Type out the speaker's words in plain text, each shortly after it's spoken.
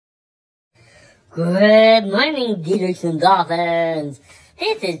Good morning, Dietrichs and Dolphins.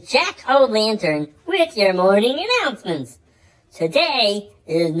 This is Jack O'Lantern with your morning announcements. Today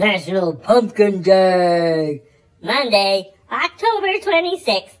is National Pumpkin Day, Monday, October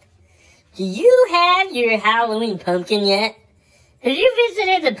 26th. Do you have your Halloween pumpkin yet? Have you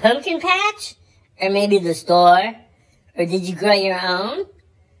visited the pumpkin patch? Or maybe the store? Or did you grow your own?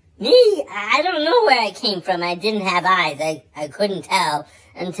 Me, I don't know where I came from. I didn't have eyes. I couldn't tell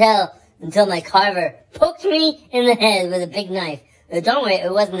until my carver poked me in the head with a big knife. But don't worry,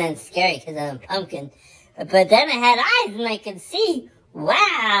 it wasn't that scary because I'm a pumpkin. But then I had eyes and I could see.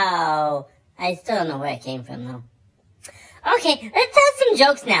 Wow! I still don't know where I came from though. Okay, let's tell some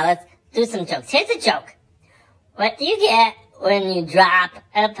jokes now. Let's do some jokes. Here's a joke. What do you get when you drop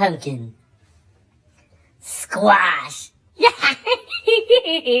a pumpkin? Squash. Yeah.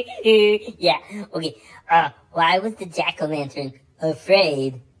 Yeah. Okay. Why was the jack-o'-lantern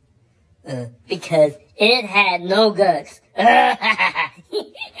afraid? Because it had no guts. Okay.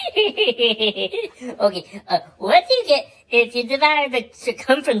 What do you get if you divide the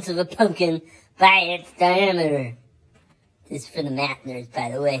circumference of a pumpkin by its diameter? This is for the math nerds, by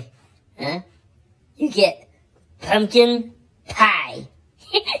the way. Huh? You get pumpkin pie.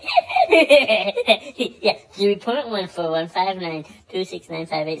 Yeah,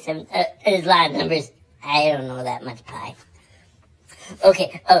 3.14159269587. There's a lot of numbers. I don't know that much pie.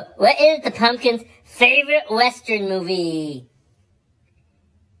 Okay, what is the pumpkin's favorite Western movie?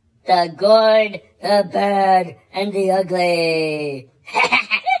 The Good, the Bad, and the Ugly.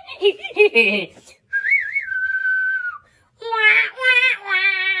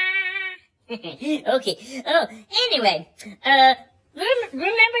 Okay, anyway,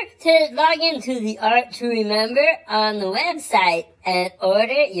 remember to log into the Art to Remember on the website and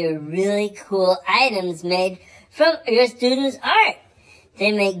order your really cool items made from your students' art.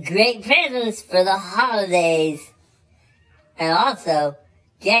 They make great presents for the holidays. And also,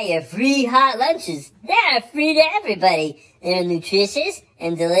 get your free hot lunches. They're free to everybody. They're nutritious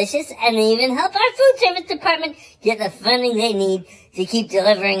and delicious, and they even help our food service department get the funding they need to keep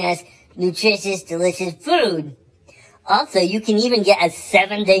delivering us nutritious, delicious food. Also, you can even get a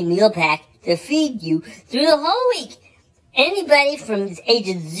 7-day meal pack to feed you through the whole week. Anybody from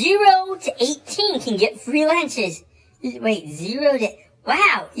ages 0 to 18 can get free lunches. Wait, 0 to...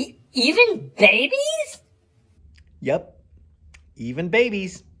 Wow, even babies? Yep, even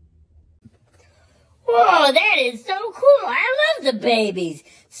babies. Whoa, that is so cool. I love the babies,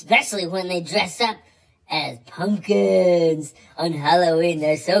 especially when they dress up as pumpkins on Halloween.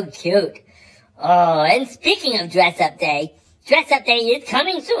 They're so cute. Oh, and speaking of Dress Up Day is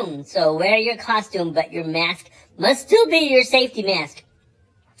coming soon. So wear your costume, but your mask must still be your safety mask.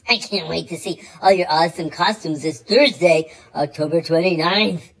 I can't wait to see all your awesome costumes this Thursday, October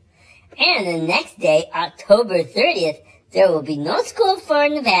 29th. And the next day, October 30th, there will be no school for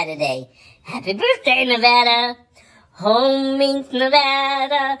Nevada Day. Happy birthday, Nevada! Home means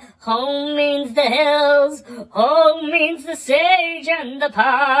Nevada, home means the hills, home means the sage and the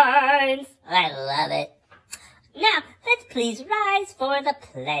pines. I love it. Now, let's please rise for the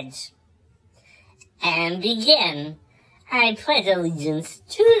pledge. And begin. I pledge allegiance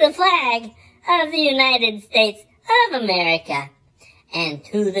to the flag of the United States of America and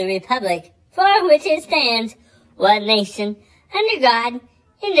to the republic for which it stands, one nation, under God,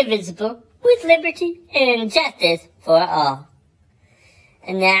 indivisible, with liberty and justice for all.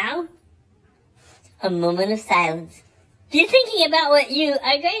 And now, a moment of silence. Be thinking about what you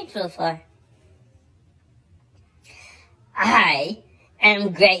are grateful for. I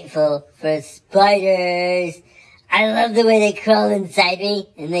am grateful for spiders. I love the way they crawl inside me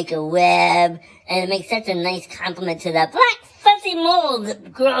and make a web, and it makes such a nice compliment to the black fuzzy mold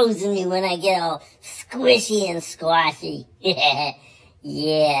that grows in me when I get all squishy and squashy. Yeah.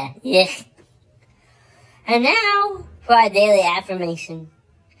 And now for our daily affirmation.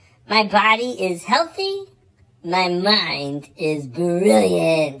 My body is healthy. My mind is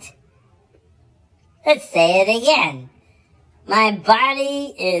brilliant. Let's say it again. My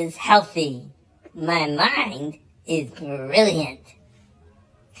body is healthy. My mind is brilliant.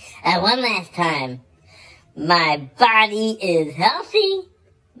 And one last time. My body is healthy.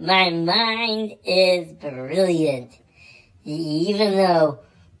 My mind is brilliant. Even though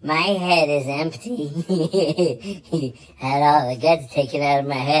my head is empty. Had all the guts taken out of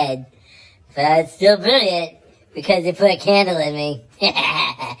my head. But it's still brilliant because they put a candle in me.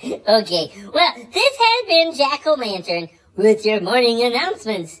 Okay, well, this has been Jack O'Lantern with your morning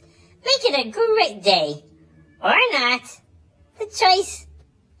announcements. Make it a great day. Or not. The choice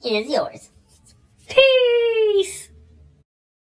is yours. Peace!